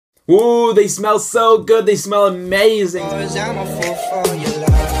Ooh, they smell so good. They smell amazing.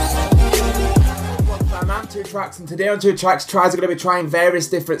 I'm 2 Tracks, and today on 2 Tracks Tries, we're going to be trying various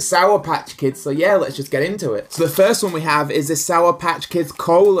different Sour Patch Kids. So yeah, let's just get into it. So the first one we have is the Sour Patch Kids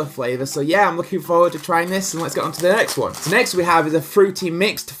Cola flavour. So yeah, I'm looking forward to trying this, and let's get on to the next one. So next we have is a fruity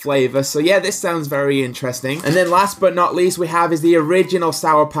mixed flavour. So yeah, this sounds very interesting. And then last but not least we have is the original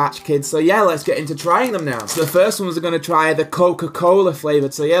Sour Patch Kids. So yeah, let's get into trying them now. So the first ones are going to try the Coca-Cola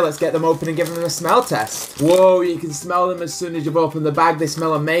flavoured. So yeah, let's get them open and give them a smell test. Whoa, you can smell them as soon as you've opened the bag. They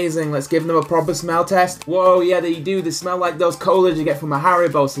smell amazing. Let's give them a proper smell test. Whoa, yeah, they do. They smell like those colas you get from a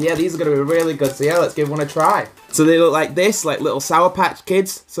Haribo. So yeah, these are going to be really good. So yeah, let's give one a try. So they look like this, like little Sour Patch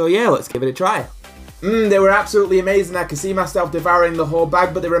Kids. So yeah, let's give it a try. They were absolutely amazing. I can see myself devouring the whole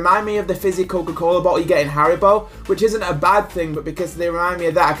bag, but they remind me of the fizzy Coca-Cola bottle you get in Haribo, which isn't a bad thing, but because they remind me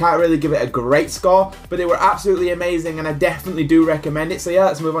of that, I can't really give it a great score, but they were absolutely amazing, and I definitely do recommend it. So yeah,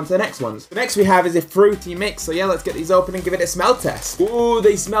 let's move on to the next ones. The next we have is a fruity mix. So yeah, let's get these open and give it a smell test. Ooh,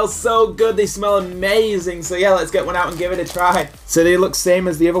 they smell so good. They smell amazing. So yeah, let's get one out and give it a try. So they look same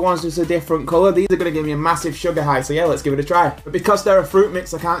as the other ones, just a different color. These are going to give me a massive sugar high. So yeah, let's give it a try. But because they're a fruit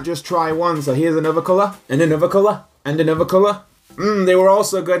mix, I can't just try one. So here's another color. And another colour, and another colour. They were all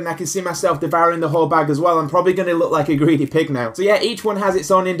so good, and I can see myself devouring the whole bag as well. I'm probably going to look like a greedy pig now. So yeah, each one has its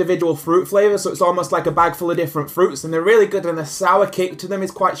own individual fruit flavour, so it's almost like a bag full of different fruits, and they're really good, and the sour kick to them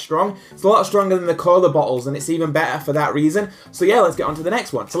is quite strong. It's a lot stronger than the cola bottles, and it's even better for that reason. So yeah, let's get on to the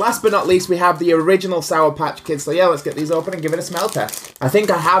next one. So last but not least, we have the original Sour Patch Kids. So yeah, let's get these open and give it a smell test. I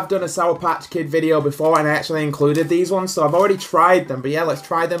think I have done a Sour Patch Kid video before, and I actually included these ones, so I've already tried them. But yeah, let's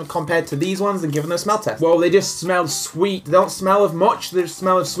try them compared to these ones and give them a smell test. Well, they just smell sweet. They don't smell of much. They just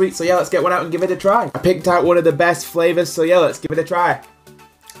smell of sweet. So yeah, let's get one out and give it a try. I picked out one of the best flavors, so yeah, let's give it a try.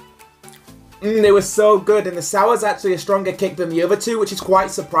 They were so good, and the sour's actually a stronger kick than the other two, which is quite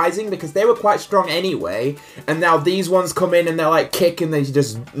surprising because they were quite strong anyway, and now these ones come in and they're like kick and they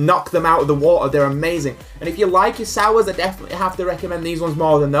just knock them out of the water. They're amazing. And if you like your sours, I definitely have to recommend these ones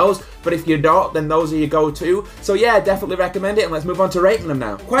more than those, but if you don't, then those are your go-to. So yeah, definitely recommend it, and let's move on to rating them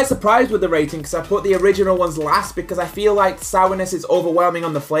now. Quite surprised with the rating because I put the original ones last because I feel like sourness is overwhelming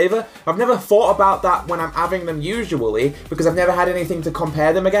on the flavour. I've never thought about that when I'm having them usually because I've never had anything to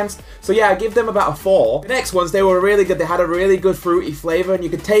compare them against. So yeah, I give them about a 4. The next ones, they were really good. They had a really good fruity flavour, and you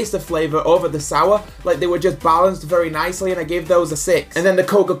could taste the flavour over the sour. Like, they were just balanced very nicely, and I gave those a 6. And then the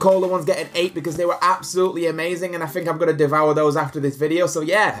Coca-Cola ones get an 8 because they were absolutely amazing, and I think I'm going to devour those after this video. So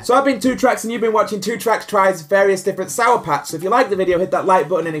yeah. So I've been 2 Tracks, and you've been watching 2 Tracks Tries various different Sour Patch. So if you like the video, hit that like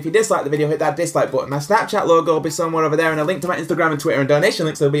button, and if you dislike the video, hit that dislike button. My Snapchat logo will be somewhere over there, and a link to my Instagram and Twitter and donation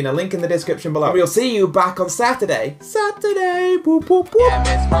links will be in a link in the description below. And we'll see you back on Saturday. Boop, boop, boop. Yeah,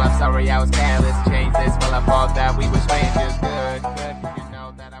 miss, well, I'm sorry I was careless. Change this, well, I thought that we were strangers. Good.